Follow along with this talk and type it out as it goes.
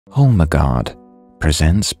Holmegaard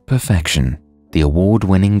presents Perfection, the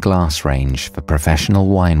award-winning glass range for professional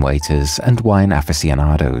wine waiters and wine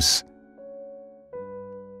aficionados.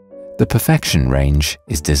 The Perfection range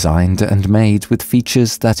is designed and made with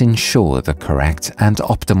features that ensure the correct and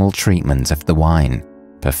optimal treatment of the wine.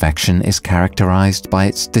 Perfection is characterized by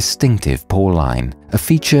its distinctive pour line, a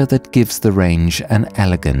feature that gives the range an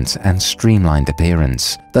elegant and streamlined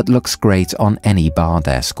appearance that looks great on any bar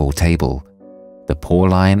desk or table. The pour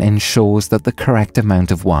line ensures that the correct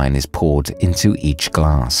amount of wine is poured into each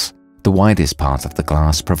glass. The widest part of the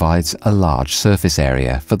glass provides a large surface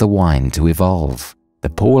area for the wine to evolve. The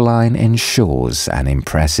pour line ensures an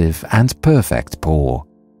impressive and perfect pour.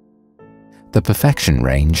 The Perfection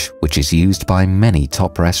range, which is used by many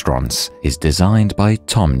top restaurants, is designed by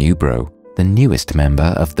Tom Newbrough. The newest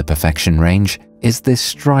member of the Perfection range is this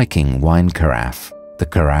striking wine carafe. The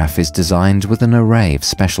carafe is designed with an array of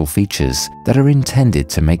special features that are intended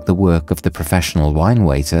to make the work of the professional wine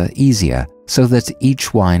waiter easier, so that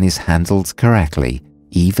each wine is handled correctly,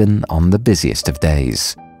 even on the busiest of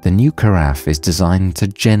days. The new carafe is designed to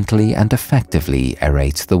gently and effectively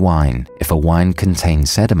aerate the wine. If a wine contains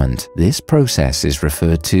sediment, this process is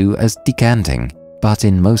referred to as decanting, but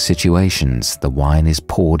in most situations the wine is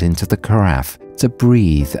poured into the carafe to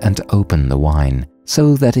breathe and open the wine,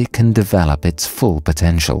 so that it can develop its full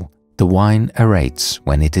potential. The wine aerates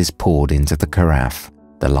when it is poured into the carafe.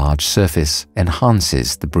 The large surface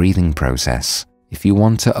enhances the breathing process. If you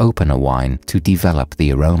want to open a wine to develop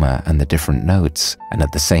the aroma and the different notes, and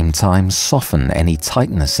at the same time soften any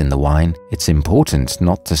tightness in the wine, it's important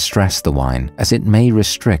not to stress the wine, as it may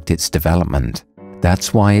restrict its development.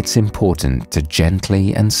 That's why it's important to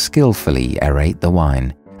gently and skillfully aerate the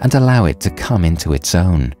wine and allow it to come into its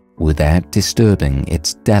own, without disturbing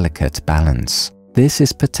its delicate balance. This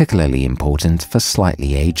is particularly important for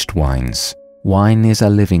slightly aged wines. Wine is a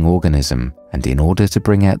living organism, and in order to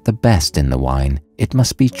bring out the best in the wine, it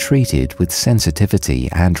must be treated with sensitivity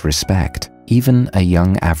and respect. Even a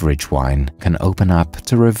young average wine can open up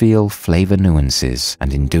to reveal flavor nuances,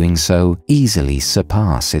 and in doing so, easily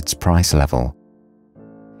surpass its price level.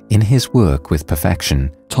 In his work with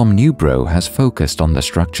Perfection, Tom Newbrough has focused on the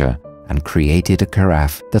structure and created a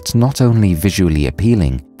carafe that's not only visually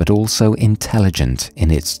appealing, but also intelligent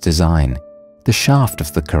in its design. The shaft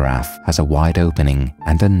of the carafe has a wide opening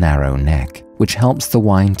and a narrow neck, which helps the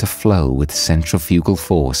wine to flow with centrifugal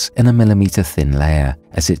force in a millimeter-thin layer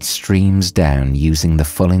as it streams down using the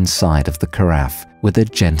full inside of the carafe with a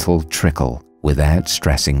gentle trickle, without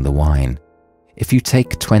stressing the wine. If you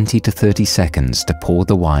take 20 to 30 seconds to pour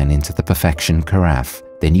the wine into the Perfection carafe,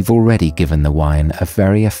 then you've already given the wine a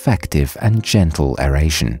very effective and gentle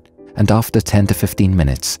aeration. And after 10 to 15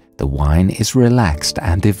 minutes, the wine is relaxed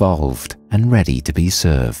and evolved and ready to be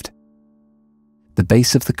served. The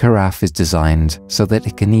base of the carafe is designed so that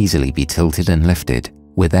it can easily be tilted and lifted,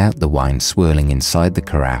 without the wine swirling inside the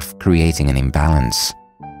carafe, creating an imbalance.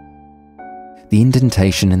 The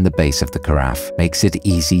indentation in the base of the carafe makes it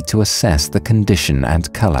easy to assess the condition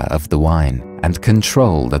and color of the wine, and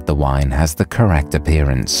control that the wine has the correct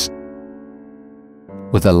appearance.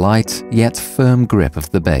 With a light yet firm grip of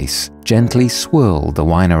the base, gently swirl the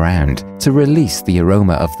wine around to release the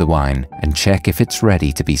aroma of the wine and check if it's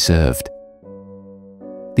ready to be served.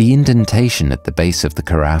 The indentation at the base of the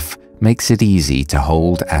carafe makes it easy to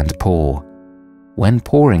hold and pour. When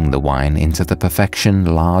pouring the wine into the Perfection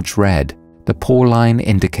Large Red, the pour line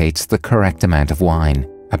indicates the correct amount of wine,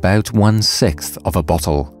 about 1/6 of a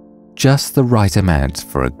bottle. Just the right amount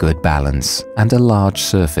for a good balance and a large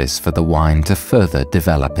surface for the wine to further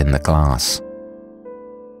develop in the glass.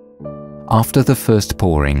 After the first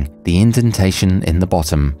pouring, the indentation in the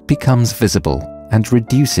bottom becomes visible and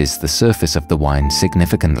reduces the surface of the wine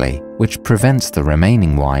significantly, which prevents the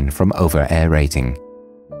remaining wine from over-aerating.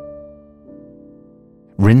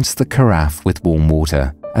 Rinse the carafe with warm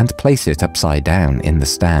water and place it upside down in the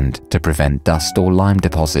stand to prevent dust or lime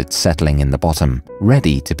deposits settling in the bottom,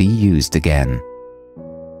 ready to be used again.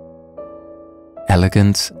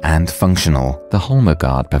 Elegant and functional, the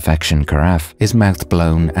Holmegaard Perfection carafe is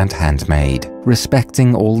mouth-blown and handmade,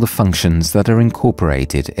 respecting all the functions that are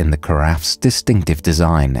incorporated in the carafe's distinctive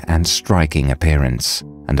design and striking appearance.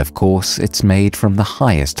 And of course, it's made from the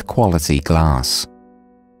highest quality glass.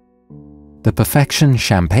 The Perfection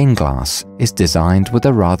champagne glass is designed with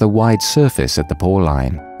a rather wide surface at the pour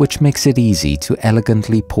line, which makes it easy to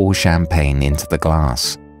elegantly pour champagne into the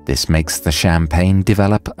glass. This makes the champagne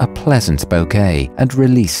develop a pleasant bouquet and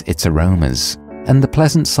release its aromas, and the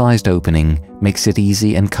pleasant-sized opening makes it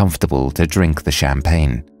easy and comfortable to drink the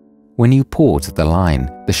champagne. When you pour to the line,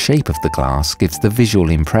 the shape of the glass gives the visual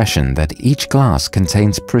impression that each glass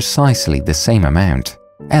contains precisely the same amount.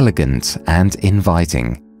 Elegant and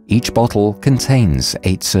inviting. Each bottle contains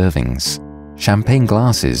 8 servings. Champagne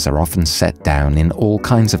glasses are often set down in all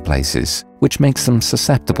kinds of places, which makes them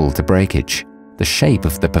susceptible to breakage. The shape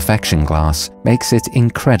of the Perfection glass makes it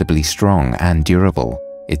incredibly strong and durable.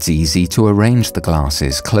 It's easy to arrange the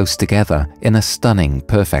glasses close together in a stunning,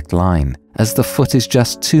 perfect line, as the foot is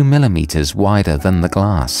just 2 millimeters wider than the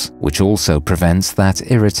glass, which also prevents that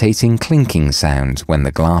irritating clinking sound when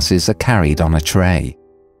the glasses are carried on a tray.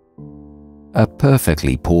 A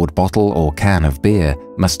perfectly poured bottle or can of beer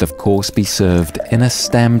must of course be served in a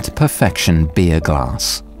stemmed Perfection beer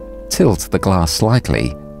glass. Tilt the glass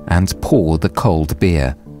slightly and pour the cold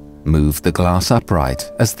beer. Move the glass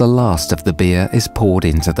upright as the last of the beer is poured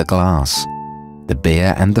into the glass. The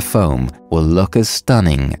beer and the foam will look as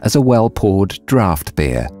stunning as a well-poured draft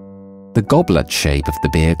beer. The goblet shape of the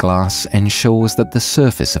beer glass ensures that the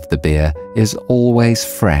surface of the beer is always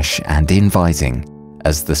fresh and inviting,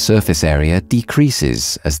 as the surface area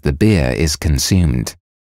decreases as the beer is consumed.